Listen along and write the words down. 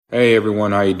Hey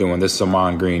everyone, how you doing? This is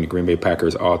Ahman Green, the Green Bay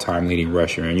Packers all-time leading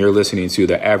rusher, and you're listening to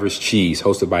The Average Cheese,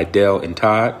 hosted by Dell and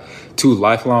Todd, two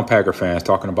lifelong Packer fans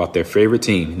talking about their favorite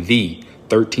team, the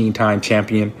 13-time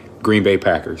champion Green Bay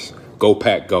Packers. Go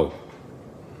Pack, go. What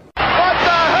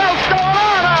the hell's going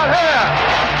on out here?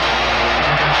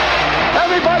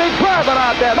 Everybody's grabbing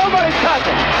out there. Nobody's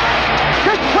touching.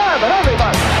 Just grabbing,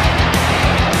 everybody.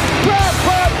 Grab.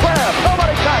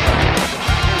 Nobody touching.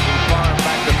 Farm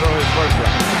back to throw his first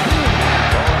one.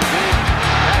 Going deep.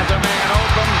 Has a man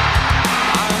open.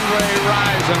 Andre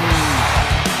Rison.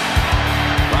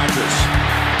 Rodgers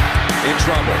in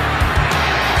trouble.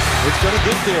 It's going to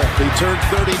get there. He turned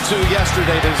 32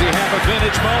 yesterday. Does he have a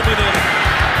vintage moment in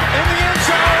the end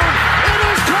zone? It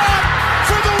is caught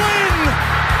for the win.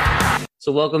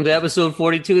 So welcome to episode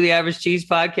 42 of the Average Cheese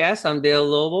Podcast. I'm Dale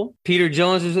Lobo. Peter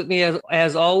Jones is with me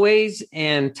as always,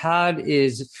 and Todd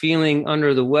is feeling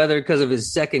under the weather because of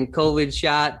his second COVID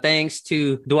shot. Thanks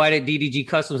to Dwight at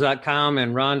ddgcustoms.com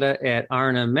and Rhonda at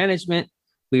R&M Management.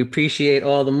 We appreciate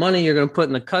all the money you're going to put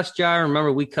in the cuss jar.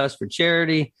 Remember, we cuss for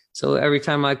charity. So every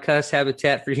time I cuss,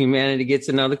 Habitat for Humanity gets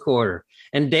another quarter.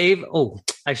 And Dave,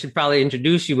 I should probably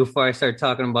introduce you before I start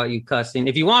talking about you cussing.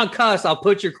 If you want to cuss, I'll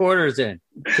put your quarters in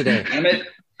today. Damn it.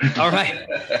 All right.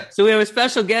 So we have a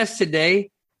special guest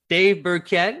today, Dave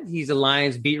Birkett. He's a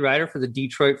Lions beat writer for the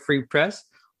Detroit Free Press.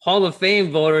 Hall of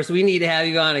Fame voter. So we need to have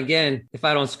you on again if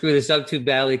I don't screw this up too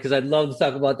badly, because I'd love to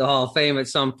talk about the Hall of Fame at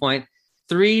some point.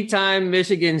 3-time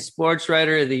Michigan Sports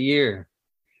Writer of the Year.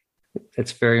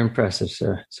 That's very impressive,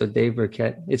 sir. So Dave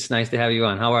Birkett, it's nice to have you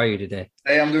on. How are you today?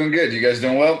 Hey, I'm doing good. You guys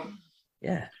doing well?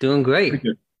 Yeah, doing great.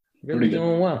 Really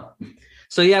doing well.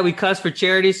 So yeah, we cuss for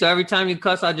charity. So every time you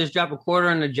cuss, I'll just drop a quarter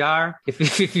in the jar if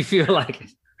you feel like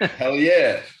it. Hell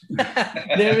yeah.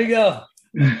 There we go.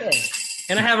 Yeah.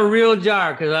 And I have a real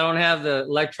jar because I don't have the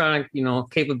electronic,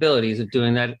 capabilities of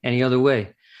doing that any other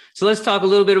way. So let's talk a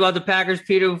little bit about the Packers,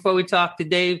 Peter, before we talk to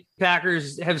Dave.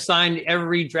 Packers have signed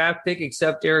every draft pick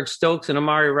except Eric Stokes and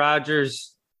Amari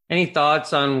Rodgers. Any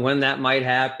thoughts on when that might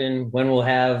happen, when we'll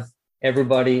have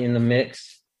everybody in the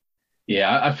mix?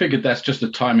 Yeah, I figured that's just a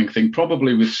timing thing.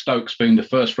 Probably with Stokes being the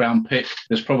first round pick,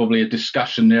 there's probably a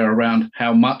discussion there around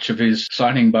how much of his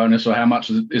signing bonus or how much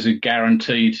is it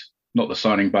guaranteed. Not the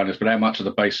signing bonus, but how much of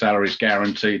the base salary is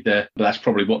guaranteed there. But that's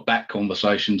probably what that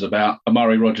conversation's about.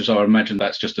 Amari Rodgers, I would imagine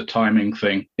that's just a timing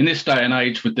thing. In this day and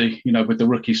age with the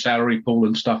rookie salary pool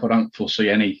and stuff, I don't foresee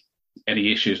any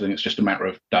issues. I think it's just a matter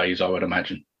of days, I would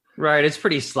imagine. Right. It's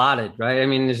pretty slotted, right? I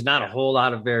mean, there's not a whole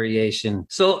lot of variation.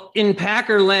 So in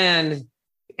Packer land,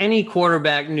 any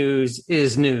quarterback news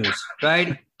is news,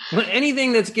 right?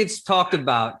 Anything that gets talked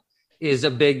about is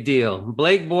a big deal.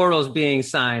 Blake Bortles being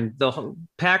signed. The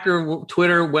Packer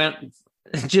Twitter went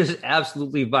just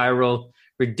absolutely viral.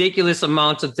 Ridiculous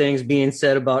amounts of things being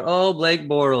said about, Blake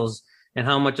Bortles and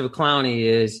how much of a clown he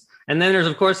is. And then there's,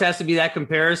 of course, has to be that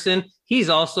comparison. He's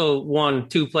also won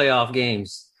 2 playoff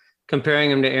games,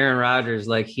 comparing him to Aaron Rodgers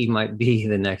like he might be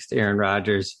the next Aaron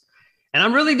Rodgers. And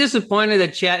I'm really disappointed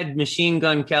that Chad Machine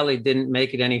Gun Kelly didn't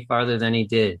make it any farther than he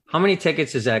did. How many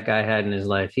tickets has that guy had in his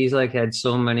life? He's had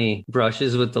so many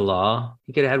brushes with the law.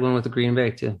 He could have had one with the Green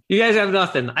Bay too. You guys have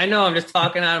nothing. I know I'm just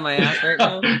talking out of my ass right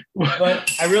now, but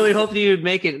I really hope that you'd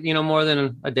make it, more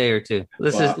than a day or two.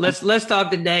 Let's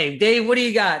talk to Dave. Dave, what do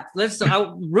you got?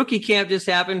 Rookie camp just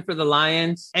happened for the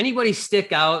Lions. Anybody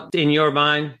stick out in your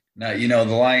mind? Now,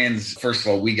 the Lions, first of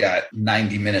all, we got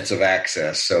 90 minutes of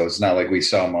access, so it's not like we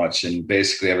saw much. And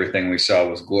basically everything we saw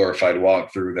was glorified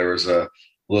walkthrough. There was a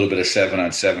little bit of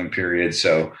 7-on-7 period.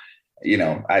 So,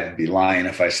 I'd be lying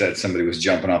if I said somebody was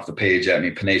jumping off the page at me.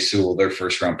 Penei Sewell, their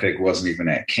first-round pick, wasn't even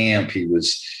at camp. He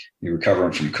was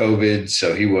recovering from COVID,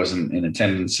 so he wasn't in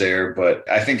attendance there. But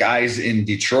I think eyes in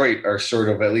Detroit are sort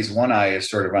of, at least one eye is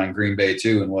sort of on Green Bay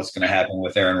too, and what's going to happen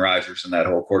with Aaron Rodgers and that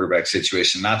whole quarterback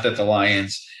situation. Not that the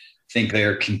Lions think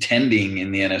they're contending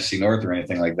in the NFC North or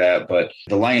anything like that, but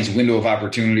the Lions' window of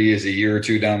opportunity is a year or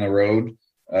two down the road.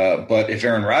 But if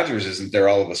Aaron Rodgers isn't there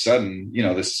all of a sudden, the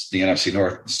NFC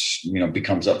North,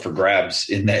 becomes up for grabs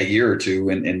in that year or two.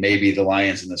 And maybe the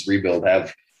Lions in this rebuild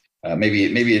have, maybe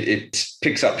it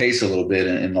picks up pace a little bit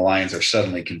and the Lions are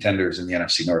suddenly contenders in the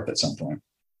NFC North at some point.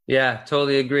 Yeah,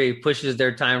 totally agree. Pushes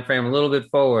their time frame a little bit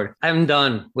forward. I'm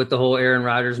done with the whole Aaron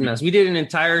Rodgers mess. We did an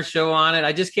entire show on it.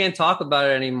 I just can't talk about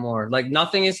it anymore.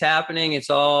 Nothing is happening. It's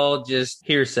all just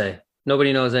hearsay.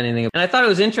 Nobody knows anything. And I thought it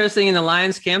was interesting in the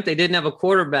Lions camp, they didn't have a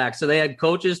quarterback. So they had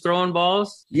coaches throwing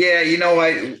balls. Yeah,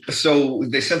 so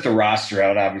they sent the roster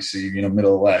out, obviously,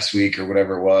 middle of last week or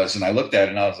whatever it was. And I looked at it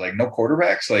and I was like, no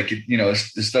quarterbacks? Like,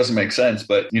 this doesn't make sense.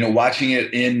 But, watching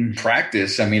it in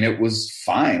practice, I mean, it was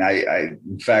fine.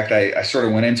 In fact, I sort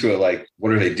of went into it like,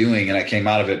 what are they doing? And I came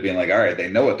out of it being like, all right, they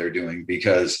know what they're doing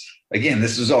because again,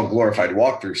 this is all glorified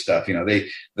walkthrough stuff.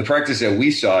 The practice that we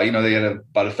saw, they had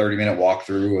about a 30-minute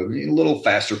walkthrough, a little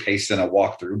faster pace than a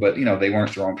walkthrough, but, they weren't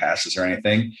throwing passes or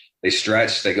anything. They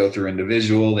stretch, they go through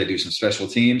individual, they do some special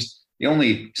teams. The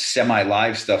only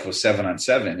semi-live stuff was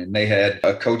 7-on-7, and they had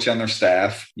a coach on their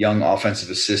staff, young offensive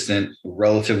assistant,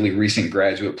 relatively recent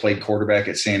graduate, played quarterback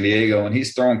at San Diego, and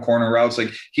he's throwing corner routes.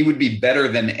 Like he would be better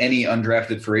than any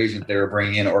undrafted free agent they were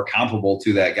bringing in or comparable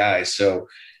to that guy. So,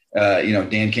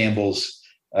 Dan Campbell's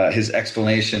his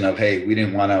explanation of, hey, we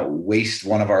didn't want to waste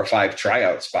one of our 5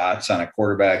 tryout spots on a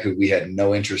quarterback who we had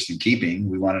no interest in keeping.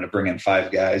 We wanted to bring in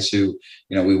 5 guys who,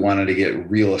 we wanted to get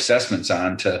real assessments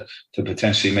on to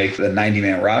potentially make the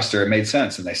 90-man roster. It made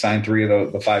sense. And they signed 3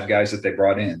 of the 5 guys that they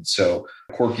brought in. So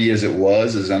quirky as it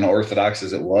was, as unorthodox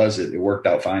as it was, it worked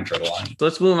out fine for the Lions.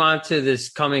 Let's move on to this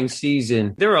coming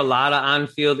season. There were a lot of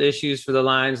on-field issues for the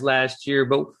Lions last year,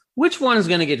 but which one is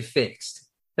going to get fixed?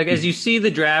 Like, as you see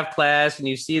the draft class and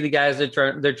you see the guys they're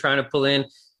trying to pull in,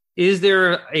 is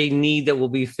there a need that will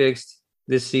be fixed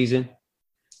this season?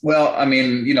 Well, I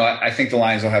mean, I think the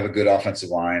Lions will have a good offensive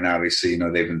line. Obviously,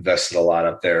 they've invested a lot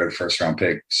up there. The first-round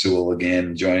pick, Sewell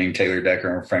again, joining Taylor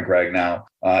Decker and Frank Ragnow.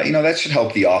 That should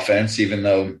help the offense, even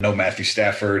though no Matthew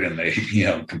Stafford and they,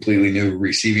 completely new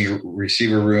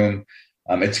receiver room.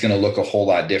 It's going to look a whole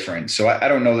lot different. So I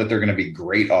don't know that they're going to be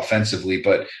great offensively,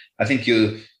 but I think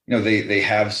they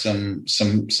have some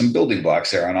building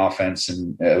blocks there on offense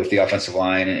and with the offensive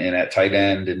line and at tight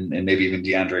end and maybe even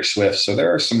DeAndre Swift. So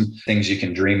there are some things you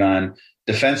can dream on.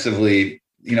 Defensively,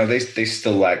 they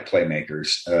still lack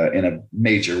playmakers in a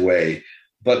major way.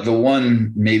 But the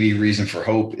one maybe reason for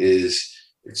hope is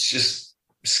it's just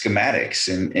schematics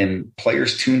and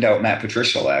players tuned out Matt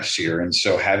Patricia last year. And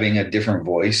so having a different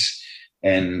voice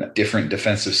and different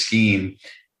defensive scheme,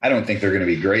 I don't think they're going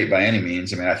to be great by any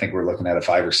means. I mean, I think we're looking at a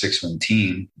 5 or 6 win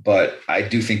team, but I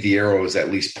do think the arrow is at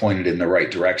least pointed in the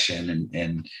right direction.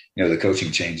 And the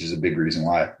coaching change is a big reason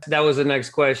why. That was the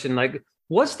next question. Like,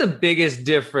 what's the biggest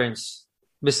difference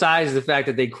besides the fact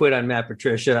that they quit on Matt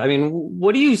Patricia? I mean,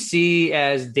 what do you see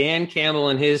as Dan Campbell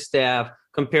and his staff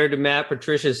compared to Matt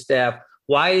Patricia's staff?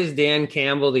 Why is Dan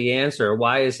Campbell the answer?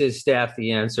 Why is his staff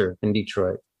the answer in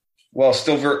Detroit? Well,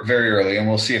 still very early, and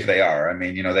we'll see if they are. I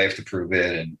mean, they have to prove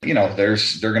it, and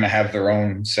they're going to have their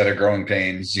own set of growing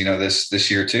pains, this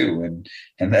year too,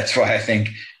 and that's why I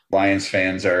think Lions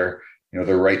fans are,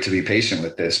 they're right to be patient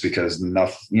with this because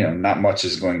not much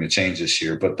is going to change this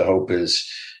year. But the hope is,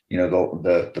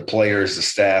 the players, the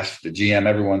staff, the GM,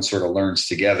 everyone sort of learns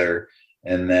together,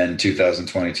 and then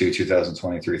 2022,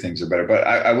 2023 things are better. But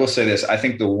I will say this: I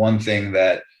think the one thing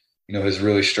that has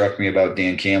really struck me about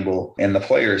Dan Campbell and the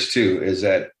players too, is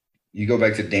that you go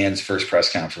back to Dan's first press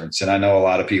conference. And I know a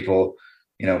lot of people,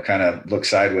 kind of look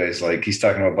sideways, like he's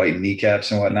talking about biting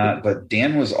kneecaps and whatnot, but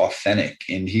Dan was authentic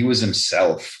and he was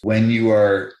himself. When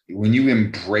you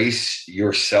embrace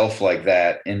yourself like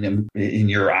that and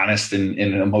you're honest and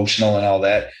emotional and all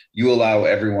that, you allow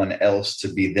everyone else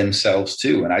to be themselves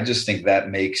too. And I just think that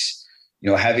makes,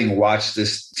 having watched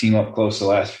this team up close the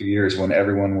last few years when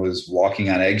everyone was walking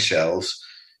on eggshells,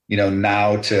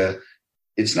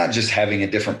 it's not just having a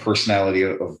different personality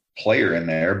of player in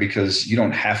there because you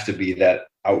don't have to be that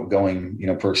outgoing,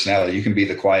 personality. You can be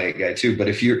the quiet guy too. But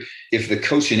if the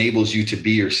coach enables you to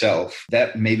be yourself,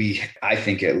 that maybe, I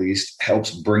think at least, helps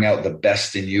bring out the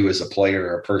best in you as a player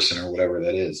or a person or whatever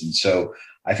that is. And so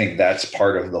I think that's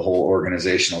part of the whole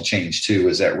organizational change too,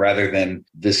 is that rather than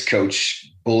this coach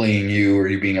bullying you or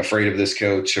you being afraid of this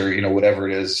coach or, whatever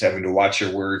it is, having to watch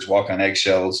your words, walk on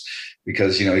eggshells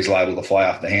because, he's liable to fly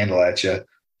off the handle at you.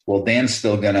 Well, Dan's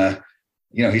still gonna,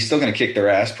 he's still going to kick their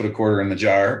ass, put a quarter in the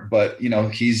jar, but,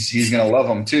 he's going to love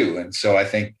them too. And so I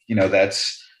think,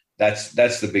 that's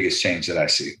the biggest change that I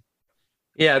see.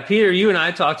 Yeah, Peter, you and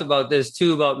I talked about this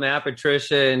too, about Matt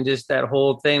Patricia and just that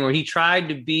whole thing where he tried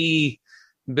to be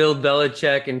Bill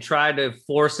Belichick and tried to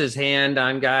force his hand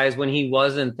on guys when he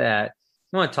wasn't that.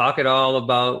 You want to talk at all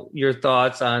about your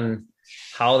thoughts on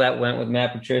how that went with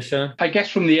Matt Patricia? I guess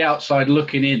from the outside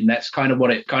looking in, that's kind of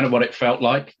what it felt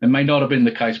like. It may not have been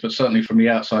the case, but certainly from the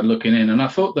outside looking in. And I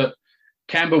thought that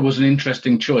Campbell was an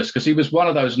interesting choice because he was one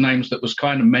of those names that was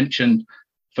kind of mentioned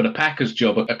for the Packers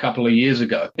job a couple of years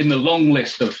ago. In the long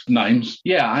list of names,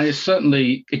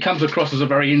 it comes across as a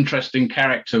very interesting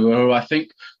character who I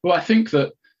think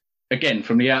that, again,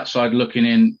 from the outside looking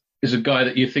in, is a guy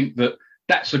that you think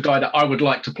that's a guy that I would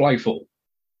like to play for.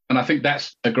 And I think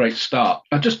that's a great start.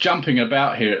 I'm just jumping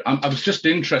about here. I was just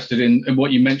interested in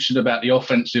what you mentioned about the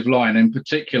offensive line in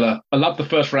particular. I love the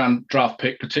first round draft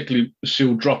pick, particularly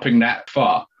Sewell dropping that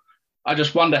far. I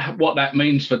just wonder what that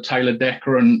means for Taylor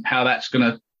Decker and how that's going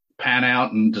to pan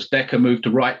out. And does Decker move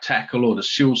to right tackle, or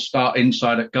does Sewell start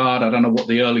inside at guard? I don't know what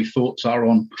the early thoughts are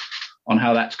on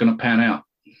how that's going to pan out.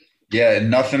 Yeah,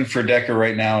 nothing for Decker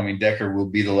right now. I mean, Decker will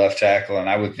be the left tackle, and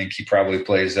I would think he probably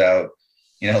plays out,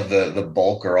 the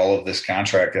bulk or all of this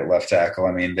contract at left tackle.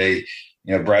 I mean,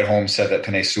 Brad Holmes said that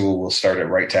Penei Sewell will start at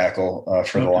right tackle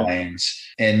for the Lions.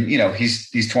 And,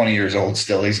 he's 20 years old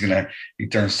still. He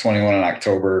turns 21 in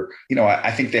October.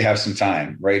 I think they have some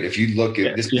time, right? If you look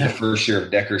at this is the first year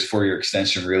of Decker's 4-year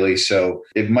extension, really. So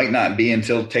it might not be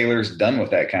until Taylor's done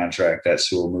with that contract that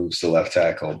Sewell moves to left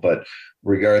tackle. But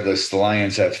regardless, the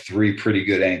Lions have 3 pretty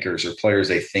good anchors, or players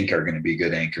they think are going to be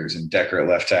good anchors, and Decker at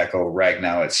left tackle,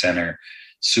 Ragnow at center,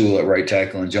 Sewell at right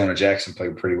tackle, and Jonah Jackson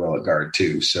played pretty well at guard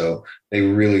too. So they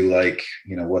really like,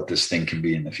 what this thing can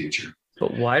be in the future.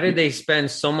 But why did they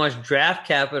spend so much draft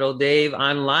capital, Dave,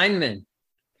 on linemen?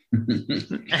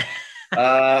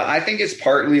 I think it's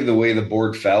partly the way the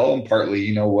board fell, and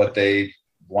partly, what they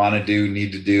want to do,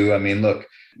 need to do. I mean, look,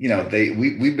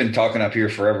 we've been talking up here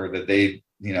forever that they,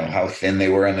 how thin they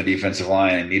were on the defensive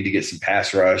line and need to get some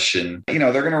pass rush. And,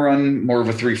 they're going to run more of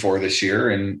a 3-4 this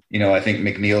year. And, I think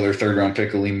McNeil, their 3rd-round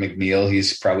pick, Aleem McNeil,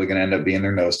 he's probably going to end up being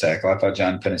their nose tackle. I thought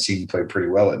John Pennicini played pretty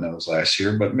well at nose last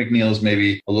year, but McNeil is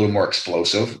maybe a little more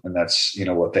explosive, and that's,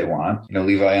 what they want.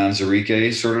 Levi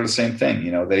Onwuzurike, sort of the same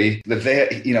thing.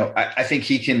 I think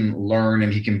he can learn,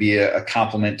 and he can be a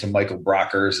complement to Michael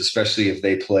Brockers, especially if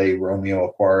they play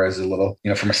Romeo Okwara a little,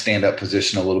 from a stand-up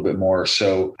position a little bit more.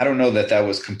 So I don't know that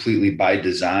was completely by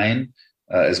design,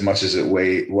 as much as it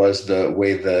was the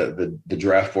way the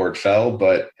draft board fell.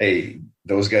 But hey,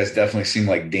 those guys definitely seem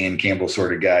like Dan Campbell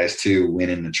sort of guys to win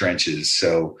in the trenches.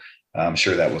 So I'm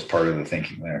sure that was part of the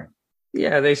thinking there.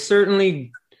 Yeah, they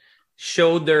certainly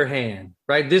showed their hand,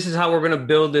 right? This is how we're going to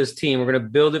build this team. We're going to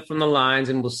build it from the lines,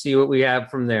 and we'll see what we have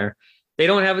from there. They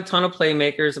don't have a ton of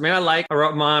playmakers. I mean, I like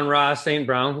Amon-Ra St.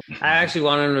 Brown. I actually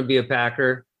wanted him to be a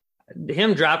Packer.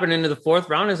 Him dropping into the 4th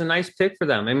round is a nice pick for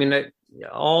them. I mean,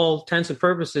 all intents and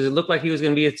purposes, it looked like he was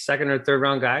going to be a 2nd or 3rd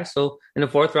round guy. So in the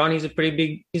 4th round, he's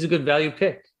a good value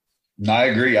pick. No, I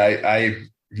agree. I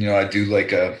do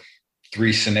like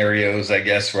 3 scenarios, I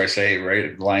guess, where I say,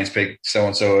 right, the Lions pick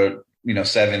so-and-so,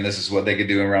 7, this is what they could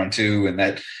do in round 2. And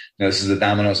that, this is the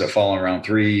dominoes that fall in round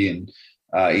 3. And,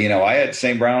 I had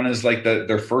St. Brown as like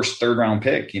their first 3rd round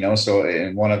pick, so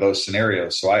in one of those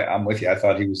scenarios. So I'm with you. I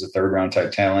thought he was a 3rd round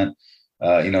type talent,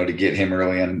 to get him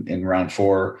early in round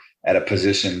 4 at a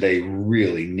position they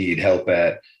really need help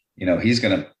at. He's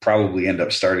going to probably end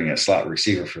up starting at slot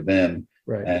receiver for them.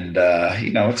 Right. And,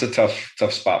 it's a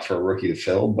tough spot for a rookie to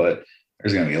fill, but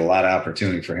there's going to be a lot of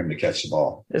opportunity for him to catch the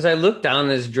ball. As I look down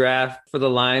this draft for the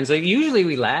Lions, like usually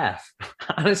we laugh.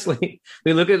 Honestly,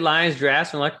 we look at Lions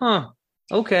drafts and we're like,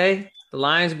 okay, the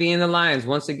Lions being the Lions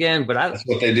once again. But that's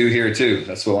what they do here too.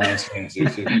 That's what Lions fans do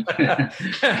too.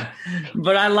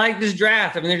 But I like this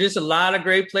draft. I mean, there's just a lot of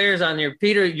great players on here.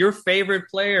 Peter, your favorite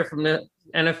player from the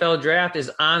NFL draft is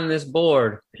on this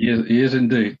board. He is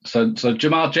indeed. So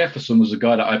Jamal Jefferson was a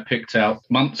guy that I picked out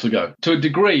months ago to a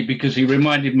degree because he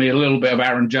reminded me a little bit of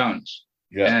Aaron Jones.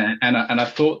 Yeah, and I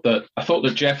thought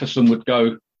that Jefferson would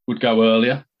go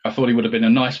earlier. I thought he would have been a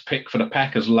nice pick for the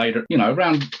Packers later,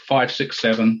 around 5, 6,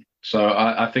 7. So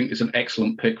I think it's an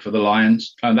excellent pick for the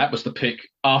Lions. And that was the pick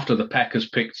after the Packers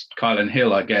picked Kylan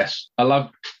Hill, I guess. I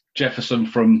love Jefferson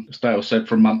as Dale said,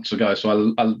 from months ago.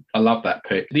 So I love that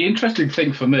pick. The interesting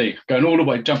thing for me, jumping all the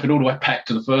way back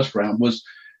to the 1st round, was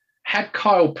had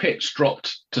Kyle Pitts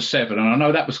dropped to 7, and I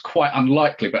know that was quite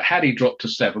unlikely, but had he dropped to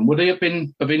 7, would he have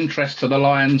been of interest to the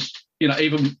Lions?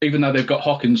 Even though they've got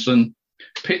Hockenson,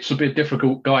 Pitts would be a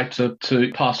difficult guy to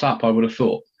pass up, I would have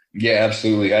thought. Yeah,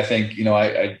 absolutely. I think,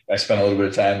 I spent a little bit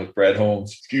of time with Brad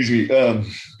Holmes,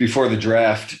 before the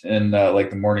draft and like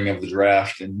the morning of the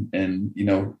draft. And,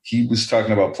 he was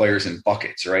talking about players in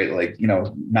buckets, right? Like,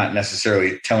 not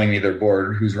necessarily telling me their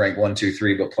board who's ranked 1, 2,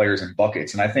 3, but players in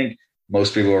buckets. And I think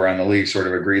most people around the league sort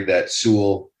of agreed that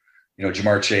Sewell,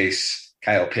 Jamar Chase,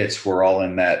 Kyle Pitts were all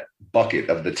in that bucket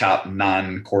of the top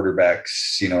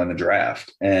non-quarterbacks, in the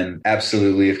draft. And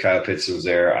absolutely, if Kyle Pitts was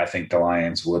there, I think the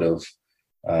Lions would have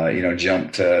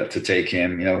jumped to take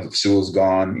him. If Sewell's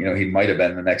gone, he might have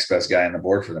been the next best guy on the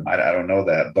board for them. I don't know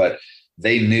that, but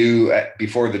they knew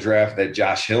before the draft that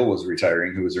Josh Hill was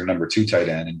retiring, who was their number 2 tight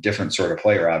end, and different sort of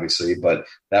player, obviously, but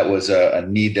that was a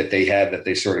need that they had that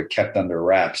they sort of kept under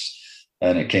wraps.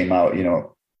 And it came out, a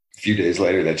few days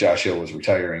later that Josh Hill was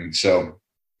retiring. So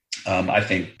I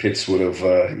think Pitts would have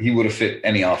fit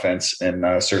any offense,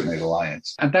 and certainly the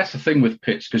Lions. And that's the thing with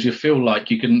Pitts, because you feel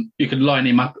like you can line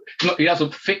him up. He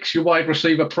doesn't fix your wide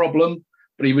receiver problem,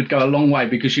 but he would go a long way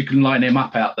because you can line him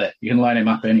up out there. You can line him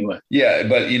up anywhere. Yeah,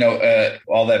 but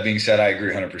all that being said, I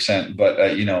agree 100%. But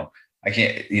I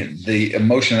can't. The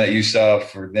emotion that you saw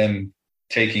for them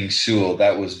taking Sewell,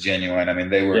 that was genuine. I mean,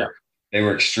 they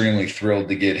were extremely thrilled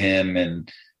to get him,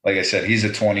 and like I said, he's a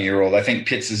 20-year-old. I think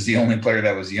Pitts is the only player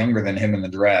that was younger than him in the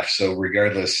draft. So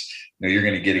regardless, you're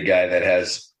going to get a guy that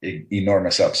has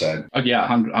enormous upside. Yeah,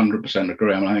 100%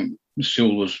 agree. I mean, I think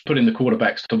Sewell was putting the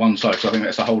quarterbacks to one side, so I think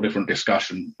that's a whole different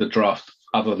discussion. The draft,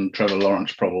 other than Trevor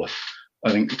Lawrence, probably.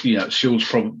 I think Sewell's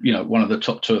probably one of the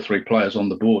top 2 or 3 players on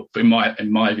the board, in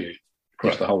my view,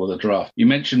 across the whole of the draft. You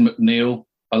mentioned McNeil.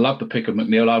 I love the pick of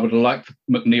McNeil. I would have liked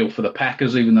McNeil for the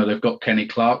Packers, even though they've got Kenny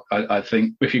Clark. I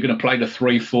think if you're going to play the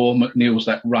 3-4, McNeil's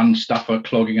that run stuffer,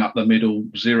 clogging up the middle,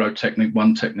 0 technique,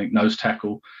 1 technique, nose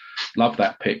tackle. Love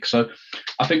that pick. So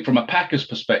I think from a Packers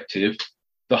perspective,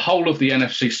 the whole of the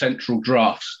NFC Central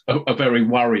drafts are very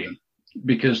worrying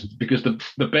because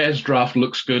the Bears draft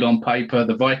looks good on paper,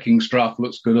 the Vikings draft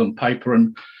looks good on paper,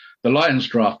 and the Lions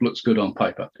draft looks good on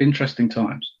paper. Interesting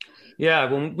times. Yeah,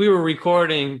 when we were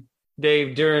recording,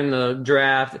 Dave, during the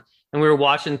draft, and we were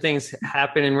watching things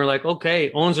happen, and we're like,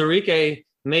 okay, Onwuzurike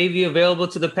may be available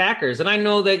to the Packers. And I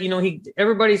know that,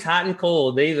 everybody's hot and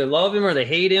cold. They either love him or they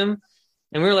hate him.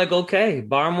 And we were like, okay,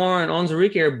 Barmore and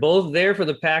Onwuzurike are both there for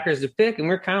the Packers to pick. And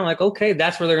we're kind of like, okay,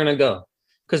 that's where they're going to go.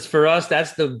 Because for us,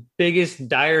 that's the biggest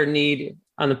dire need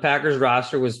on the Packers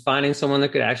roster, was finding someone that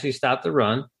could actually stop the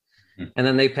run. And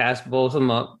then they passed both of them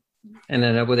up and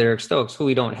ended up with Eric Stokes, who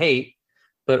we don't hate.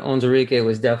 But Onwuzurike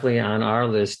was definitely on our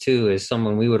list, too, as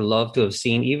someone we would love to have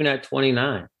seen, even at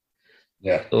 29.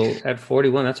 Yeah. So at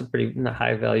 41, that's a pretty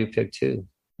high-value pick, too.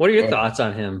 What are your thoughts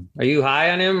on him? Are you high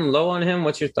on him, low on him?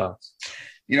 What's your thoughts?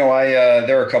 There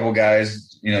are a couple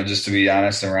guys, just to be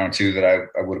honest, in round 2 that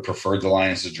I would have preferred the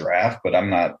Lions to draft, but I'm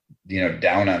not,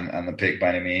 down on the pick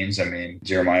by any means. I mean,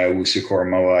 Jeremiah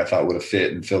Owusu-Koramoah I thought would have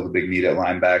fit and filled a big need at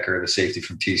linebacker. The safety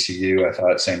from TCU, I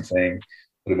thought same thing.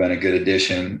 Would have been a good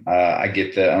addition. I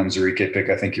get the Onwuzurike pick.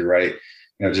 I think you're right.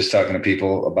 Just talking to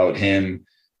people about him,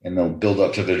 and they'll build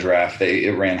up to the draft.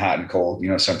 It ran hot and cold.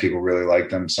 Some people really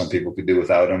liked him. Some people could do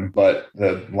without him. But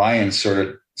the Lions sort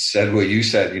of said what you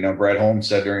said. Brad Holmes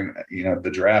said during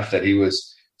the draft that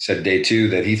said day 2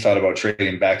 that he thought about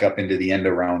trading back up into the end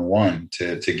of round 1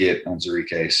 to get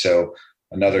Onwuzurike. So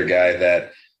another guy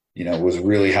that was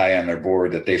really high on their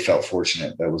board that they felt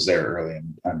fortunate that was there early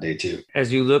on day 2.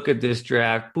 As you look at this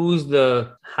draft, who's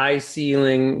the high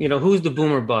ceiling, who's the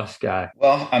boomer bust guy?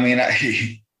 Well, I mean,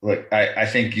 I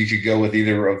think you could go with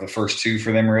either of the first 2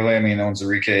 for them, really. I mean,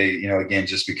 Onwuzurike, again,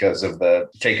 just because of the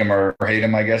take him or hate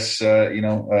him, I guess,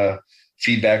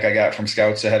 feedback I got from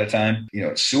scouts ahead of time.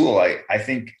 Sewell, I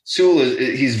think Sewell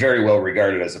he's very well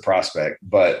regarded as a prospect,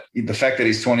 but the fact that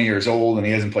he's 20 years old and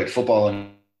he hasn't played football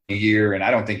in a year, and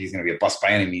I don't think he's going to be a bust by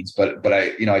any means, but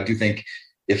I do think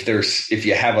if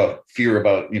you have a fear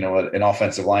about, an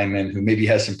offensive lineman who maybe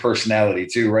has some personality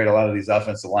too, right? A lot of these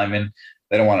offensive linemen,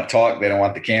 they don't want to talk. They don't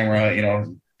want the camera.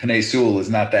 Penei Sewell is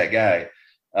not that guy.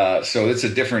 So it's a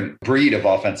different breed of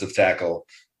offensive tackle,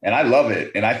 and I love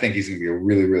it. And I think he's going to be a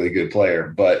really, really good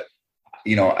player. But,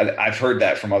 I've heard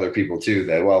that from other people too,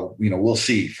 that, we'll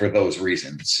see for those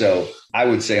reasons. So I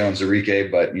would say Onwuzurike,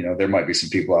 but, there might be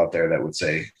some people out there that would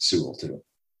say Sewell too.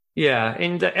 Yeah.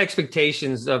 And the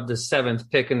expectations of the 7th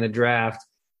pick in the draft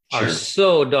are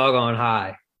so doggone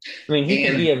high. I mean, he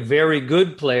could be a very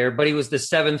good player, but he was the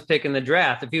 7th pick in the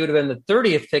draft. If he would have been the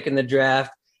 30th pick in the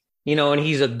draft, and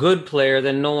he's a good player,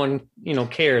 then no one,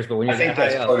 cares. But when you're I think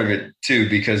that's part of it too,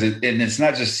 because it's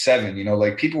not just 7,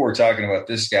 like people were talking about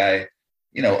this guy,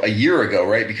 a year ago,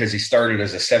 right? Because he started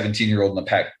as a 17-year-old in the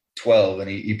Pac-12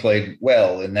 and he played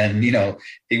well. And then,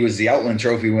 he was the Outland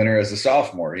Trophy winner as a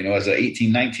sophomore, as an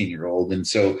 18, 19-year-old. And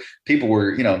so people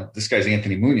were, this guy's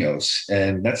Anthony Munoz,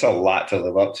 and that's a lot to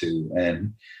live up to.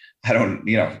 And I don't,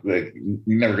 you're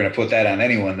never going to put that on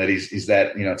anyone that he's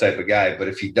that, type of guy. But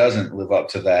if he doesn't live up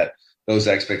to those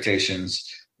expectations,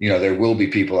 there will be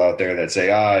people out there that say,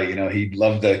 he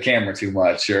loved the camera too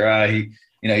much, or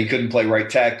he couldn't play right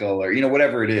tackle, or,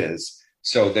 whatever it is.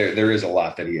 So there is a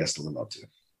lot that he has to live up to.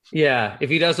 Yeah, if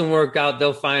he doesn't work out,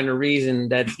 they'll find a reason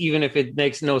that's even if it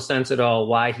makes no sense at all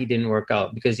why he didn't work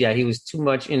out. Because he was too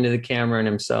much into the camera and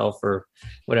himself or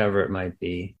whatever it might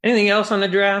be. Anything else on the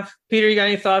draft? Peter, you got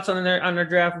any thoughts on the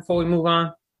draft before we move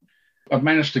on? I've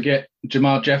managed to get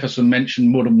Jamal Jefferson mentioned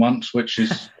more than once, which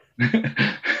is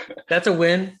that's a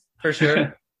win for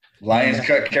sure. Lions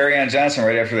cut Kerryon Johnson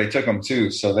right after they took him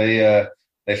too, so they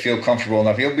feel comfortable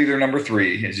enough. He'll be their number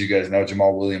 3, as you guys know.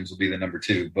 Jamal Williams will be the number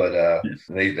 2, but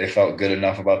they felt good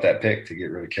enough about that pick to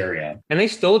get rid of Kerryon. And they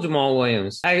stole Jamal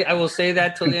Williams. I will say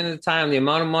that till the end of the time. The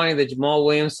amount of money that Jamal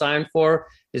Williams signed for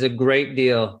is a great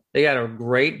deal. They got a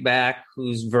great back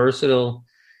who's versatile.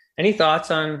 Any thoughts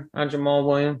on Jamal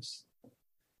Williams?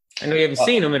 I know you haven't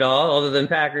seen him at all other than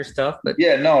Packers stuff. But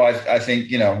yeah, no, I think,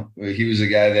 he was a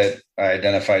guy that I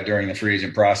identified during the free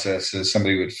agent process as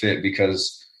somebody who would fit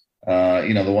because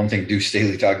the one thing Deuce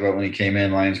Staley talked about when he came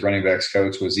in, Lions running backs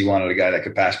coach, was he wanted a guy that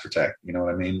could pass protect. You know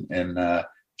what I mean? And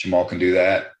Jamal can do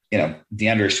that.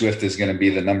 DeAndre Swift is going to be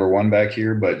the number 1 back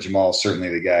here, but Jamal's certainly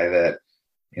the guy that,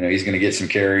 he's going to get some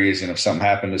carries. And if something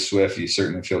happened to Swift, you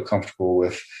certainly feel comfortable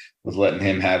with letting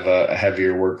him have a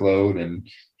heavier workload. And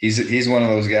he's one of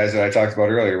those guys that I talked about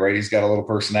earlier, right? He's got a little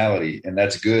personality, and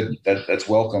that's good. That's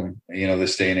welcome,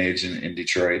 this day and age in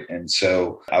Detroit. And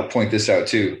so I'll point this out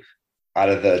too. Out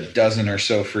of the dozen or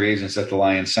so free agents that the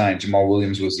Lions signed, Jamal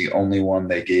Williams was the only one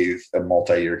they gave a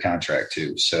multi-year contract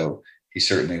to. So he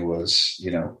certainly was,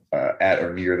 at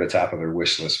or near the top of their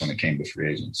wish list when it came to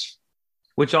free agents.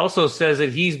 Which also says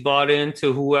that he's bought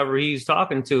into whoever he's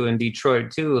talking to in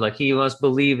Detroit too. Like he must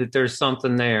believe that there's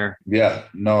something there. Yeah,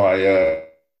 no, I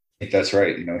think that's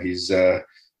right. He's the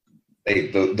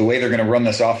way they're going to run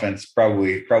this offense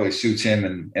probably suits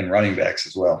him and running backs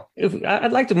as well.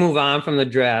 I'd like to move on from the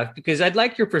draft because I'd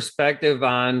like your perspective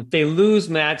on they lose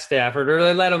Matt Stafford or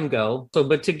they let him go.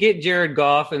 But to get Jared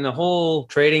Goff and the whole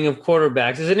trading of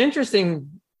quarterbacks is an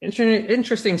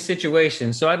interesting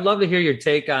situation. So I'd love to hear your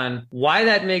take on why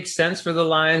that makes sense for the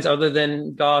Lions other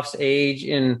than Goff's age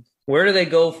and where do they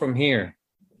go from here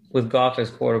with Goff as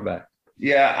quarterback?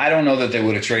 Yeah, I don't know that they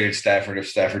would have traded Stafford if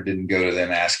Stafford didn't go to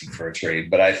them asking for a trade,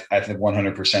 but I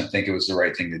 100% think it was the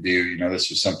right thing to do.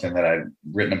 This was something that I'd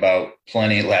written about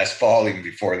plenty last fall, even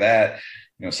before that,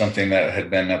 something that had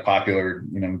been a popular,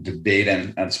 debate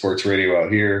on sports radio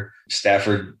out here.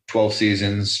 Stafford, 12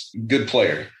 seasons, good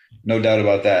player, no doubt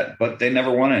about that, but they never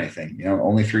won anything,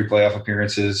 only 3 playoff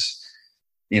appearances.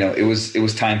 It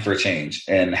was time for a change,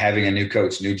 and having a new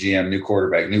coach, new GM, new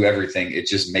quarterback, new everything. It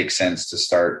just makes sense to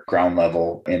start ground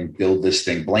level and build this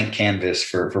thing, blank canvas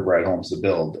for Brad Holmes to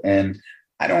build. And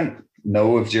I don't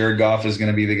know if Jared Goff is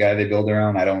going to be the guy they build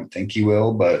around. I don't think he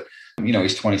will, but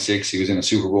he's 26. He was in a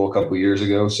Super Bowl a couple of years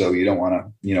ago, so you don't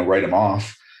want to, write him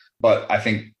off. But I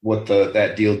think what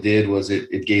that deal did was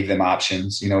it gave them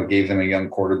options. It gave them a young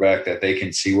quarterback that they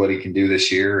can see what he can do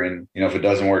this year. And, if it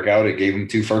doesn't work out, it gave them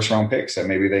 2 first-round picks that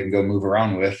maybe they can go move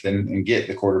around with and get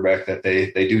the quarterback that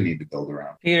they do need to build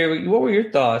around. Peter, what were your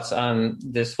thoughts on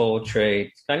this whole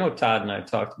trade? I know Todd and I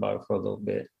talked about it for a little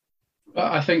bit.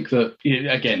 I think that,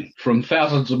 again, from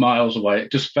thousands of miles away,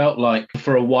 it just felt like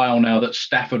for a while now that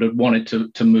Stafford had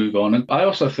wanted to move on. And I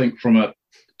also think from a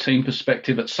team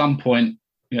perspective, at some point,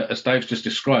 as Dave's just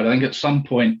described, I think at some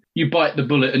point you bite the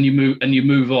bullet and you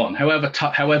move on, however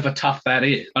tough that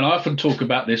is. And I often talk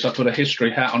about this. I put a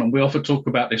history hat on, and we often talk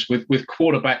about this with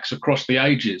quarterbacks across the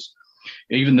ages.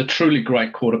 Even the truly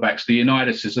great quarterbacks, the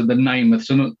Unitas and the Namaths,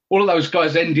 and all of those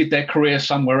guys ended their career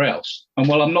somewhere else. And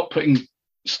while I'm not putting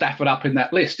Stafford up in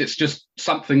that list, it's just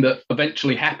something that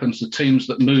eventually happens to teams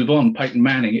that move on. Peyton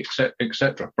Manning,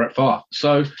 etc. Brett Favre.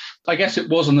 So I guess it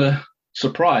wasn't a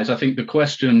surprise. I think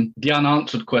the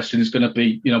unanswered question is going to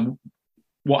be,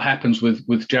 what happens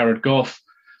with Jared Goff.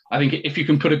 I think if you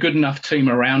can put a good enough team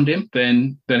around him,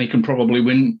 then he can probably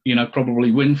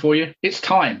win for you. It's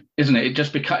time, isn't it?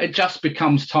 It just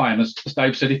becomes time. As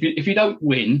Dave said, if you don't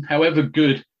win, however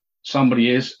good somebody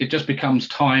is, it just becomes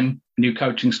time, new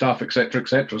coaching staff,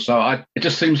 etc. So it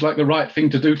just seems like the right thing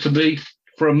to do to me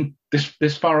from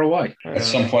this far away. At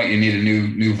some point, you need a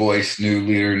new voice, new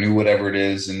leader, new whatever it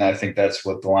is, and I think that's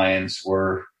what the Lions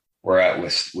were at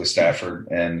with Stafford.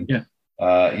 And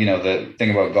the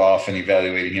thing about Goff and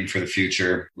evaluating him for the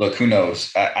future. Look, who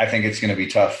knows? I think it's going to be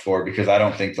tough because I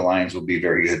don't think the Lions will be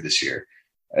very good this year.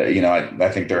 I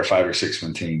think they're a 5 or 6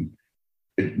 win team.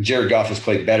 Jared Goff has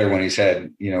played better when he's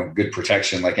had good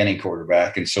protection, like any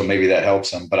quarterback, and so maybe that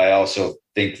helps him. But I also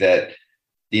think that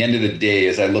the end of the day,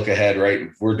 as I look ahead, right,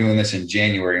 if we're doing this in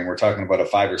January and we're talking about a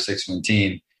 5 or 6 win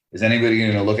team, is anybody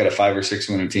going to look at a 5 or 6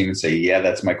 win team and say, yeah,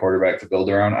 that's my quarterback to build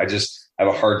around? I just have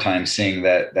a hard time seeing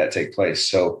that take place.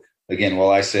 So again, while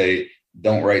I say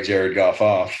don't write Jared Goff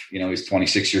off. He's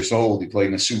 26 years old. He played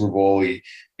in the Super Bowl.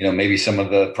 Maybe some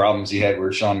of the problems he had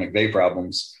were Sean McVay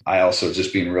problems. I also,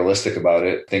 just being realistic about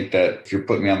it, think that if you're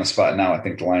putting me on the spot now, I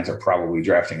think the Lions are probably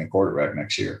drafting a quarterback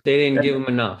next year. They didn't give him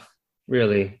enough,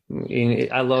 really.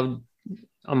 I love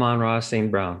Amon-Ra St.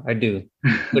 Brown. I do.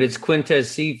 But it's Quintez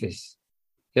Cephas.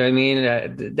 You know what I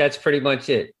mean? That's pretty much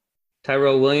it.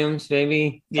 Tyrell Williams,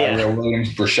 maybe? Yeah. Tyrell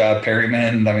Williams, Brashad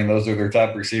Perryman. I mean, those are their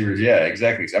top receivers. Yeah,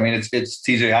 exactly. I mean, it's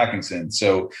TJ Hawkinson.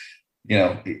 So,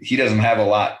 he doesn't have a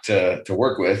lot to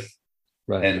work with.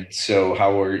 Right. And so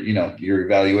your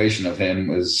evaluation of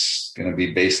him is going to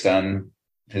be based on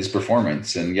his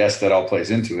performance. And yes, that all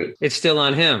plays into it. It's still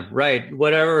on him, right?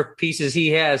 Whatever pieces he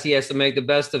has to make the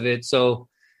best of it. So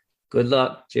good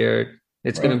luck, Jared.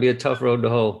 It's going to be a tough road to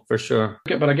hoe for sure.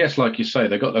 But I guess, like you say,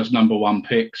 they got those number one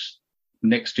picks.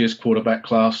 Next year's quarterback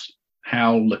class,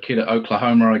 Howell, the kid at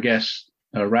Oklahoma, I guess,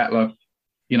 Rattler,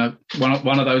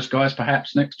 one of those guys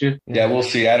perhaps next year. Yeah, we'll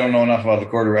see. I don't know enough about the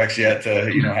quarterbacks yet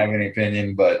to, have any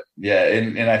opinion, but yeah.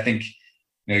 And I think,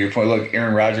 your point, look,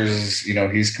 Aaron Rodgers is,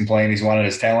 he's complained he's wanted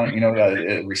his talent,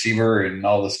 a receiver and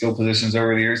all the skill positions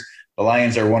over the years. The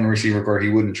Lions are one receiver core he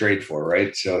wouldn't trade for,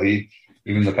 right? So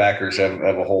even the Packers have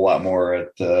a whole lot more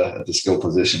at the skill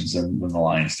positions than the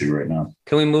Lions do right now.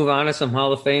 Can we move on to some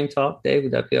Hall of Fame talk, Dave?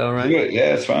 Would that be all right?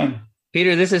 Yeah, it's fine.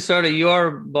 Peter, this is sort of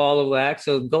your ball of wax,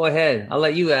 so go ahead. I'll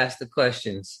let you ask the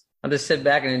questions. I'll just sit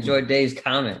back and enjoy Dave's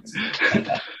comments.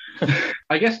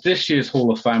 I guess this year's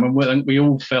Hall of Fame, and we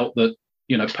all felt that,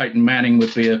 Peyton Manning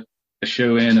would be a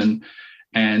shoe-in,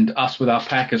 and us with our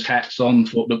Packers hats on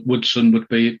thought that Woodson would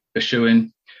be a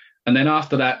shoe-in. And then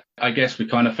after that, I guess we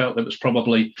kind of felt there was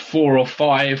probably 4 or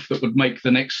 5 that would make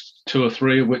the next 2 or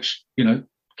 3, of which,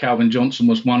 Calvin Johnson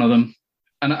was one of them.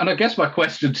 And I guess my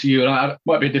question to you, and it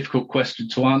might be a difficult question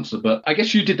to answer, but I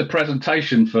guess you did the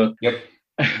presentation for. Yep.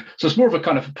 So it's more of a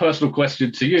kind of a personal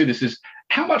question to you. This is,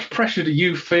 how much pressure do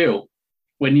you feel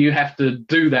when you have to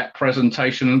do that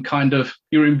presentation and kind of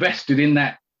you're invested in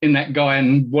that guy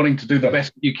and wanting to do the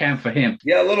best you can for him?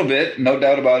 Yeah, a little bit. No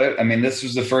doubt about it. I mean, this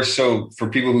was the first. So for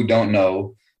people who don't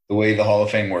know the way the Hall of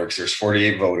Fame works, there's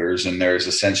 48 voters and there's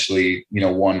essentially,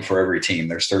 one for every team.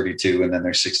 There's 32 and then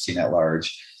there's 16 at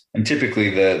large. And typically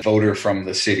the voter from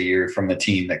the city or from the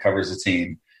team that covers the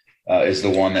team is the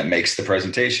one that makes the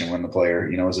presentation when the player,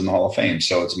 is in the Hall of Fame.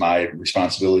 So it's my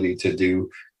responsibility to do,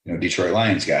 Detroit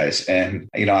Lions guys. And,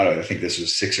 I think this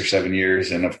was 6 or 7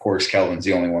 years. And of course, Calvin's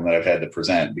the only one that I've had to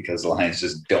present because the Lions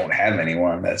just don't have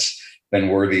anyone that's been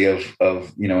worthy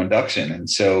of induction. And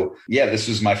so, yeah, this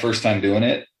was my first time doing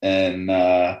it. And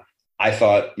I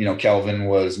thought, Calvin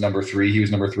was number 3. He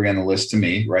was number 3 on the list to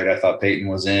me, right? I thought Peyton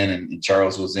was in and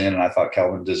Charles was in, and I thought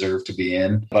Calvin deserved to be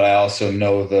in. But I also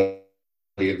know the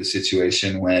of the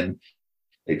situation when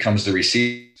it comes to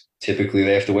receive. Typically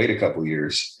they have to wait a couple of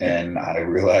years. And I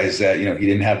realized that, he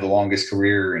didn't have the longest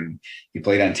career and he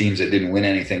played on teams that didn't win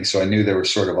anything. So I knew there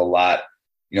was sort of a lot,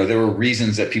 there were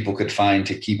reasons that people could find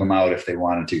to keep him out if they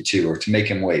wanted to too, or to make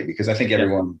him wait, because I think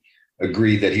everyone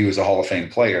agreed that he was a Hall of Fame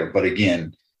player. But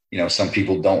again, some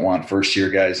people don't want first year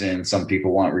guys in, some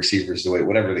people want receivers to wait,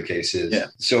 whatever the case is. Yeah.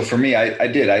 So for me, I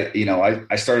did.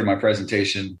 I started my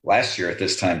presentation last year at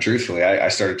this time. Truthfully, I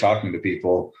started talking to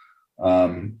people,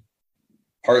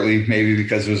 partly maybe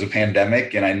because it was a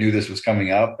pandemic and I knew this was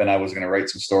coming up and I was going to write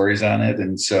some stories on it.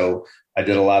 And so I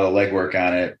did a lot of legwork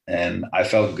on it and I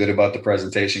felt good about the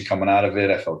presentation coming out of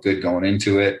it. I felt good going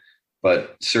into it,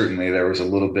 but certainly there was a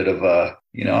little bit of a,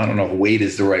 I don't know if weight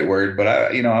is the right word,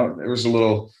 but there was a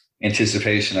little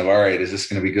anticipation of, all right, is this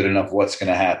going to be good enough? What's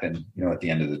going to happen, at the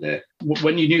end of the day?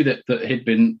 When you knew that he'd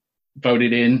been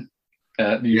voted in,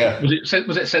 was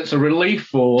it a sense of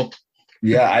relief or?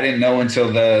 Yeah, I didn't know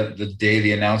until the day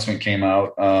the announcement came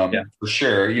out. For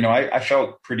sure. I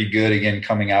felt pretty good again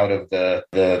coming out of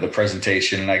the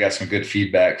presentation, and I got some good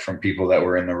feedback from people that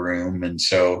were in the room. And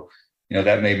so,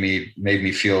 that made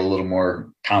me feel a little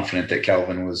more confident that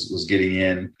Calvin was getting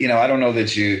in. I don't know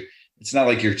that it's not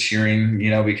like you're cheering,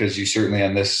 because you certainly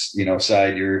on this,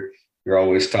 side, you're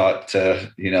always taught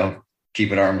to,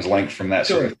 keep an arm's length from that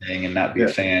sort of thing and not be a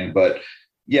fan. But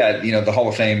yeah, the Hall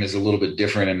of Fame is a little bit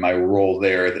different in my role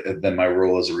there than my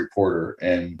role as a reporter.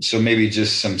 And so maybe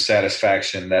just some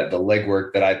satisfaction that the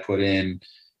legwork that I put in,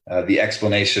 the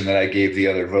explanation that I gave the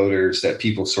other voters, that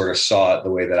people sort of saw it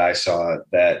the way that I saw it,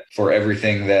 that for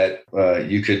everything that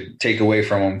you could take away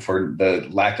from him for the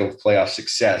lack of playoff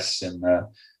success and,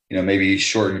 maybe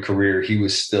shortened career, he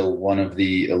was still one of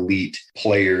the elite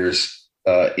players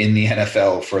in the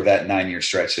NFL for that 9-year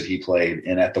stretch that he played.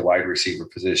 And at the wide receiver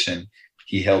position,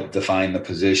 he helped define the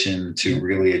position to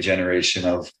really a generation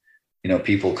of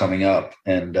people coming up.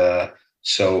 And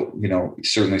so,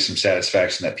 certainly some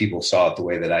satisfaction that people saw it the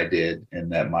way that I did,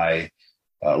 and that my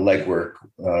legwork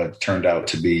turned out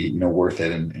to be, worth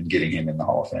it and getting him in the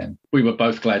Hall of Fame. We were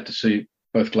both glad to see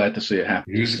it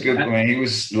happen. He was a good man. He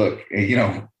was,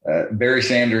 Barry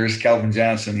Sanders, Calvin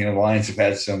Johnson, the Lions have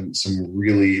had some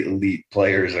really elite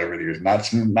players over the years.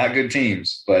 Not good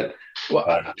teams, but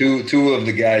two of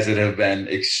the guys that have been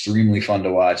extremely fun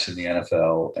to watch in the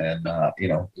NFL. And,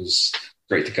 it was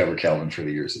great to cover Calvin for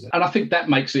the years of it. And I think that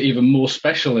makes it even more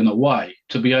special in a way,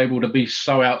 to be able to be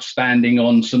so outstanding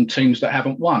on some teams that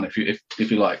haven't won, if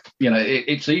you like.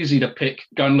 It's easy to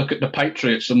go and look at the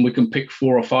Patriots, and we can pick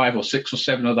 4 or 5 or 6 or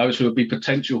 7 of those who would be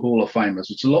potential Hall of Famers.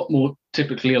 It's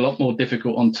typically a lot more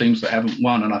difficult on teams that haven't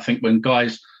won. And I think when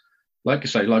guys, like you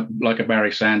say, like a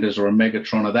Barry Sanders or a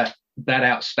Megatron are that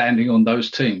outstanding on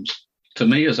those teams, to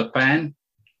me as a fan,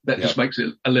 that just makes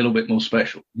it a little bit more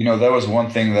special. That was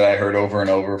one thing that I heard over and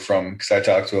over because I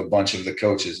talked to a bunch of the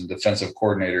coaches and defensive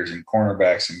coordinators and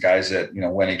cornerbacks and guys that,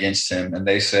 went against him. And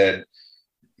they said,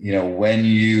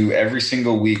 every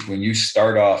single week, when you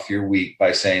start off your week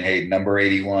by saying, hey, number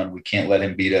 81, we can't let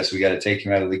him beat us. We got to take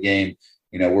him out of the game.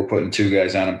 We're putting 2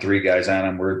 guys on him, 3 guys on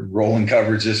him. We're rolling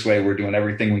coverage this way. We're doing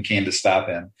everything we can to stop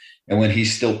him. And when he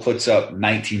still puts up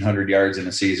 1,900 yards in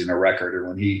a season, a record, or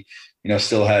when he,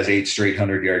 still has 8 straight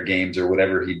 100-yard games or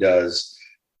whatever he does,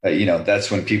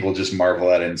 that's when people just marvel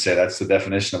at it and say, that's the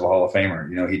definition of a Hall of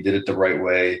Famer. He did it the right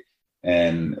way,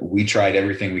 and we tried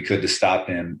everything we could to stop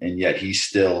him. And yet he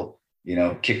still,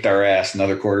 kicked our ass,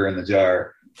 another quarter in the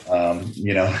jar.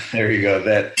 There you go.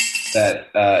 That's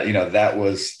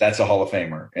a Hall of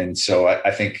Famer. And so I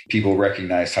think people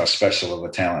recognized how special of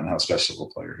a talent and how special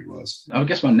of a player he was. I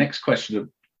guess my next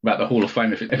question about the Hall of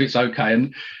Fame, if it's okay,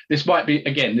 and this might be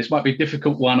a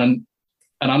difficult one and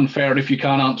unfair, and if you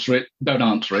can't answer it, don't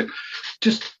answer it.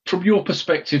 Just from your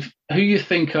perspective, who you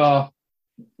think are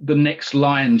the next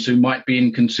Lions who might be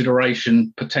in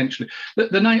consideration potentially?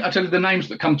 I tell you the names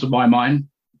that come to my mind.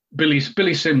 Billy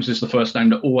Sims is the first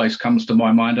name that always comes to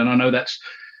my mind, and I know that's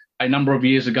a number of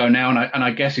years ago now, and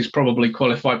I guess he's probably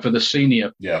qualified for the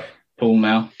senior pool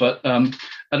now. But are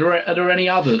there any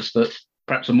others that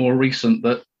perhaps are more recent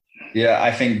that? Yeah,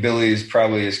 I think Billy's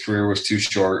probably his career was too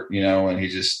short, and he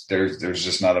just there's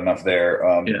just not enough there.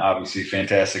 Obviously,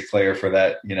 fantastic player for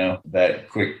that, that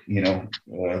quick,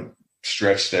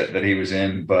 stretch that he was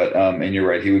in. But and you're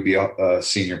right, he would be a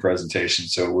senior presentation,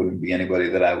 so it wouldn't be anybody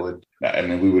that I would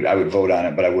vote on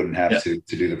it, but I wouldn't have to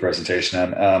do the presentation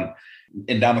on.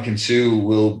 Ndamukong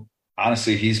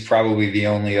Suh he's probably the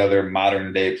only other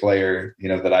modern day player,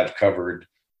 that I've covered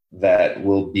that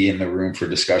will be in the room for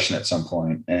discussion at some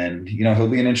point. And, he'll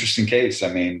be an interesting case. I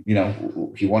mean,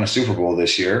 he won a Super Bowl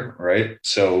this year, right?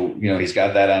 So, he's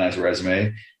got that on his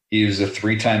resume. He was a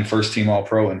 3-time first team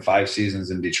All-Pro in 5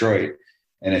 seasons in Detroit.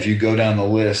 And if you go down the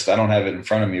list, I don't have it in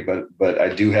front of me, but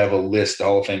I do have a list. The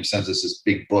Hall of Fame sends us this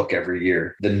big book every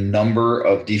year. The number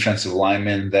of defensive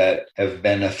linemen that have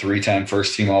been a 3-time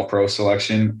first team All-Pro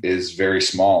selection is very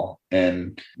small.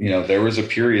 And, there was a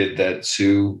period that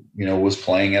Suh, was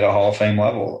playing at a Hall of Fame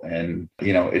level. And,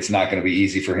 it's not going to be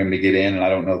easy for him to get in. And I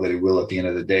don't know that he will at the end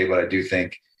of the day, but I do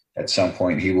think at some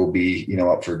point he will be,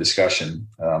 up for discussion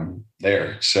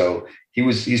there. So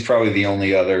he's probably the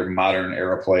only other modern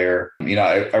era player.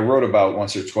 I wrote about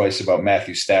once or twice about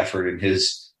Matthew Stafford and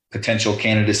his potential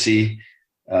candidacy,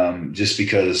 just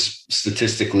because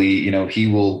statistically, he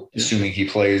will, assuming he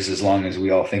plays as long as we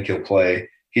all think he'll play,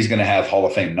 he's going to have Hall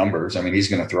of Fame numbers. I mean, he's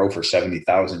going to throw for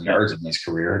 70,000 yards in his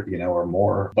career, or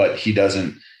more, but he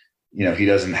doesn't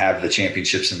have the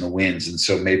championships and the wins. And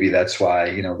so maybe that's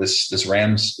why, this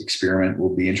Rams experiment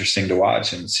will be interesting to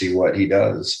watch and see what he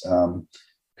does.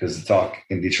 Because the talk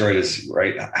in Detroit is,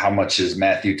 right, how much is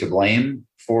Matthew to blame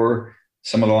for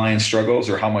some of the Lions' struggles,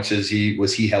 or how much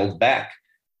was he held back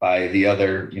by the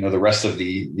other, the rest of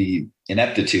the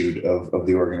ineptitude of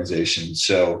the organization.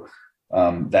 So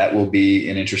that will be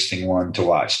an interesting one to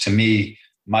watch. To me,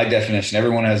 my definition,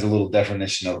 everyone has a little different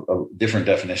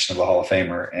definition of a Hall of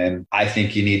Famer. And I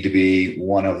think you need to be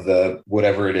one of the,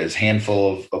 whatever it is,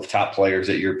 handful of top players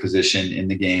at your position in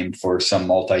the game for some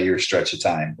multi-year stretch of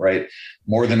time, right?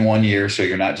 More than 1 year. So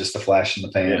you're not just a flash in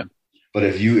the pan. Yeah. But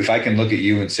if I can look at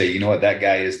you and say, that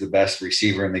guy is the best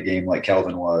receiver in the game, like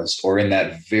Calvin was, or in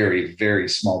that very, very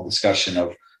small discussion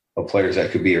of players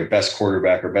that could be your best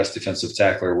quarterback or best defensive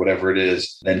tackler or whatever it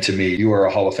is, then to me, you are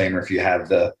a Hall of Famer if you have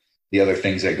the other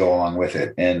things that go along with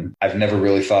it. And I've never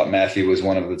really thought Matthew was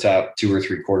one of the top 2 or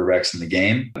 3 quarterbacks in the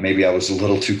game. Maybe I was a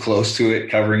little too close to it,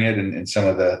 covering it and some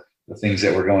of the things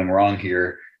that were going wrong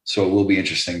here. So it will be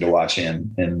interesting to watch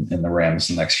in the Rams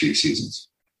the next few seasons.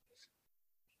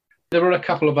 There were a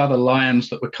couple of other Lions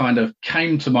that were kind of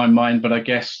came to my mind, but I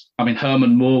guess,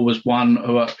 Herman Moore was one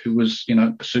who was,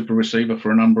 a super receiver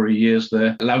for a number of years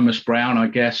there. Lomas Brown, I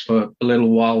guess, for a little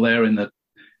while there in the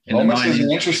Lomas is 90s.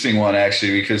 an interesting one,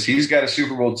 actually, because he's got a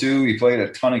Super Bowl too. He played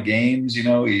a ton of games.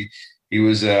 He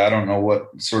was, I don't know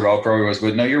what sort of all-pro he was,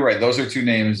 but no, you're right. Those are two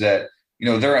names that,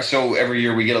 so every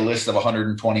year we get a list of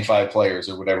 125 players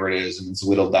or whatever it is, and it's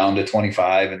whittled down to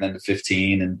 25 and then to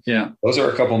 15. And those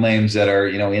are a couple names that are,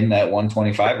 in that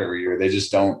 125 every year. They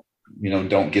just don't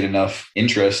get enough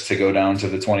interest to go down to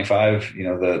the 25,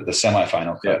 the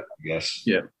semifinal cut, I guess.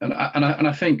 Yeah. And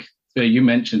I think you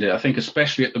mentioned it. I think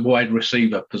especially at the wide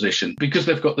receiver position, because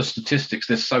they've got the statistics,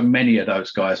 there's so many of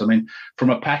those guys. From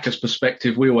a Packers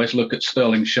perspective, we always look at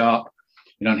Sterling Sharp,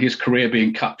 and his career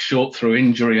being cut short through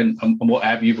injury and what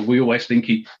have you, but we always think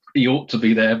he ought to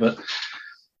be there. But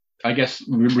I guess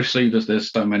receivers,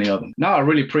 there's so many of them. No, I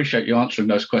really appreciate you answering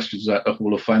those questions of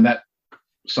Hall of Fame. That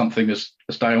something, as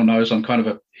Dale knows, I'm kind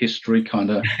of a history kind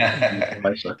of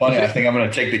Funny, I think I'm going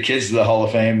to take the kids to the Hall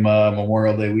of Fame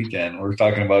Memorial Day weekend. We're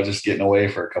talking about just getting away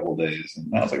for a couple of days.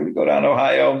 And I was like, we go down to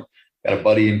Ohio. Got a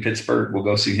buddy in Pittsburgh. We'll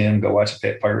go see him, go watch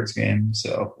a Pirates game.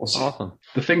 So we'll see. Awesome.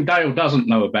 The thing Dale doesn't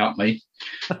know about me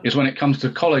is when it comes to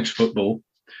college football,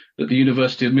 that the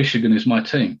University of Michigan is my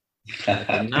team.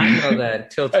 I did not know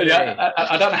that till today.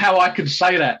 I don't know how I could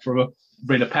say that from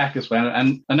being a Packers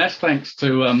fan. And that's thanks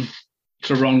to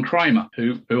Ron Kramer,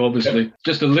 who obviously,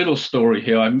 just a little story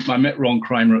here. I met Ron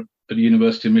Kramer at the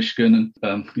University of Michigan,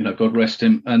 and, God rest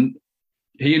him. And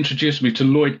he introduced me to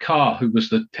Lloyd Carr, who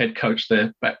was the head coach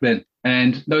there back then.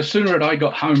 And no sooner had I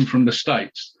got home from the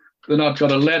States than I'd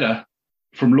got a letter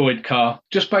from Lloyd Carr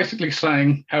just basically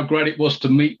saying how great it was to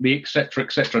meet me, et cetera,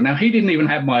 et cetera. Now, he didn't even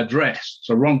have my address,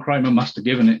 so Ron Kramer must have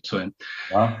given it to him.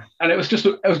 Wow. And it was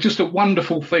just a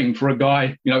wonderful thing for a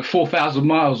guy, 4,000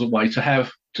 miles away to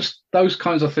have. Just those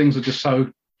kinds of things are just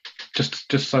so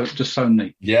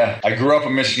neat. Yeah, I grew up a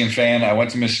Michigan fan. I went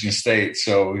to Michigan State,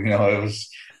 so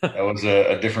that was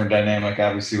a different dynamic,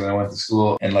 obviously, when I went to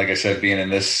school. And like I said, being in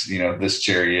this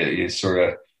chair, you sort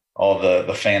of all the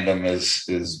fandom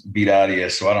is beat out of you.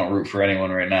 So I don't root for anyone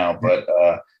right now, but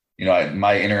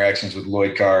my interactions with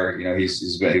Lloyd Carr,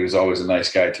 he was always a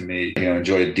nice guy to me.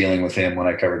 Enjoyed dealing with him when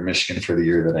I covered Michigan for the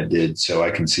year that I did. So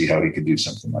I can see how he could do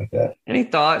something like that. Any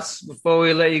thoughts before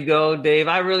we let you go, Dave?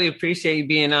 I really appreciate you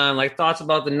being on. Like, thoughts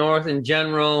about the North in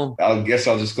general. I guess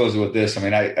I'll just close with this.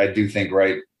 I do think,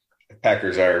 right,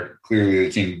 Packers are clearly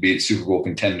the team to beat, Super Bowl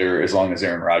contender, as long as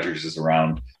Aaron Rodgers is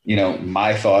around.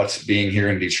 My thoughts being here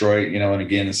in Detroit, and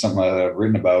again, it's something that I've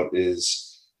written about is,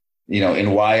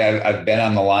 and why I've been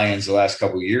on the Lions the last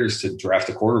couple of years to draft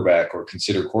a quarterback or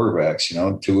consider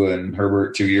quarterbacks, Tua and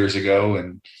Herbert 2 years ago.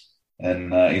 And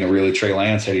really Trey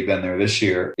Lance, had he been there this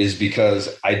year, is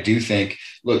because I do think,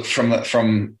 look,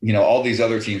 from all these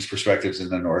other teams' perspectives in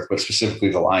the North, but specifically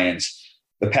the Lions,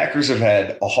 the Packers have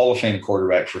had a Hall of Fame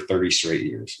quarterback for 30 straight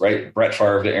years, right? Brett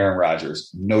Favre to Aaron Rodgers,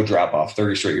 no drop off,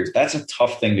 30 straight years. That's a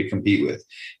tough thing to compete with.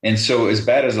 And so as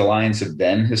bad as the Lions have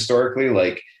been historically,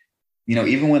 like,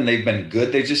 even when they've been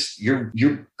good,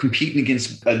 you're competing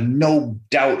against a no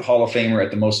doubt Hall of Famer at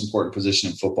the most important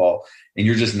position in football. And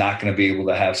you're just not going to be able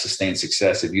to have sustained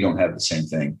success if you don't have the same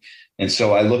thing. And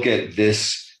so I look at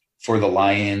this for the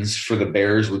Lions, for the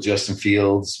Bears with Justin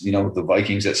Fields, the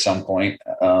Vikings at some point,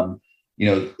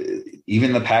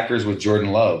 even the Packers with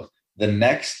Jordan Love. The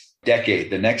next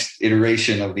decade, the next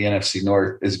iteration of the NFC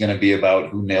North is going to be about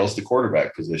who nails the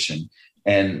quarterback position.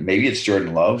 And maybe it's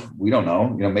Jordan Love. We don't know.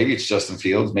 Maybe it's Justin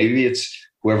Fields. Maybe it's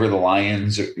whoever the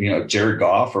Lions, Jared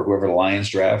Goff, or whoever the Lions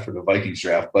draft or the Vikings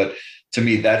draft. But to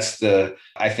me,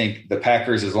 I think the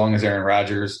Packers, as long as Aaron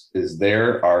Rodgers is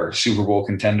there, are Super Bowl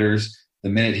contenders. The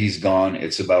minute he's gone,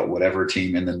 it's about whatever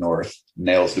team in the North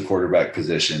nails the quarterback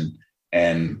position.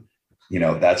 And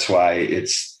that's why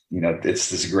it's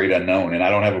this great unknown. And I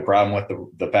don't have a problem with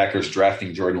the Packers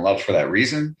drafting Jordan Love for that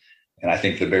reason. And I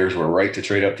think the Bears were right to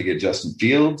trade up to get Justin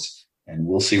Fields, and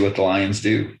we'll see what the Lions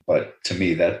do. But to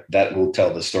me, that will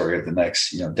tell the story of the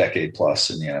next, decade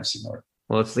plus in the NFC North.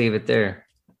 Well, let's leave it there.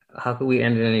 How could we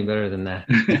end it any better than that?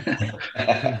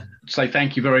 Say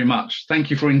thank you very much. Thank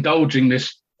you for indulging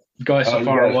this guy so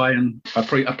far away, and I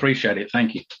appreciate it.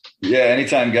 Thank you. Yeah,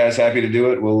 anytime, guys. Happy to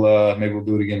do it. Maybe we'll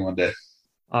do it again one day.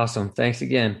 Awesome. Thanks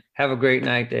again. Have a great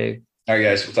night, Dave. All right,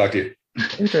 guys. We'll talk to you.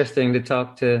 Interesting to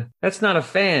talk to. That's not a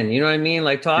fan. You know what I mean?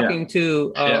 Like talking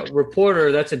to a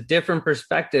reporter, that's a different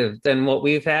perspective than what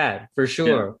we've had, for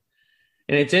sure. Yeah.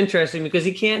 And it's interesting because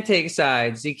he can't take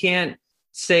sides. He can't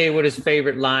say what his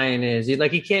favorite Lion is.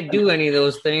 He can't do any of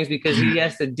those things because he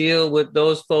has to deal with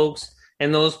those folks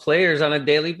and those players on a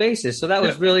daily basis. So that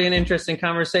was really an interesting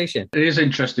conversation. It is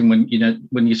interesting when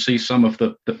you see some of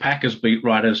the Packers beat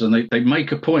writers, and they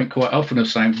make a point quite often of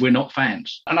saying we're not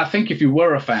fans. And I think if you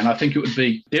were a fan, I think it would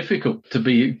be difficult to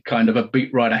be kind of a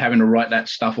beat writer having to write that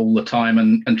stuff all the time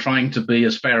and trying to be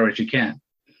as fair as you can.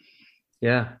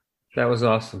 Yeah, that was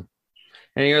awesome.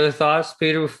 Any other thoughts,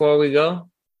 Peter, before we go?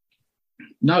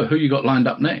 No, who you got lined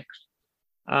up next?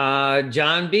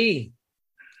 John B.,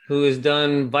 who has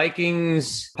done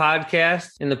Vikings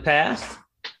podcast in the past.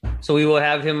 So we will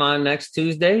have him on next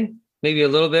Tuesday, maybe a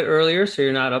little bit earlier, so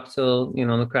you're not up till,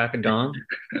 the crack of dawn.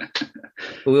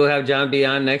 But we'll have John B.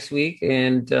 on next week,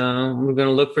 and we're going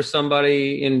to look for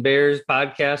somebody in Bears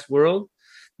podcast world,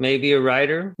 maybe a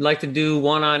writer. I'd like to do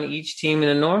one on each team in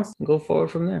the North and go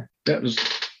forward from there.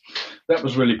 That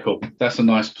was really cool. That's a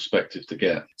nice perspective to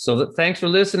get. So thanks for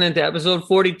listening to episode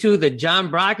 42, the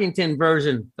John Brockington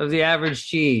version of the Average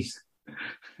Cheese.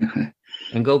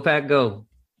 And go Pack Go.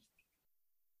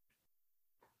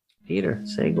 Peter,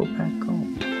 say go Pack Go.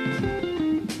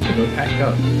 Go Pack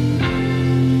Go.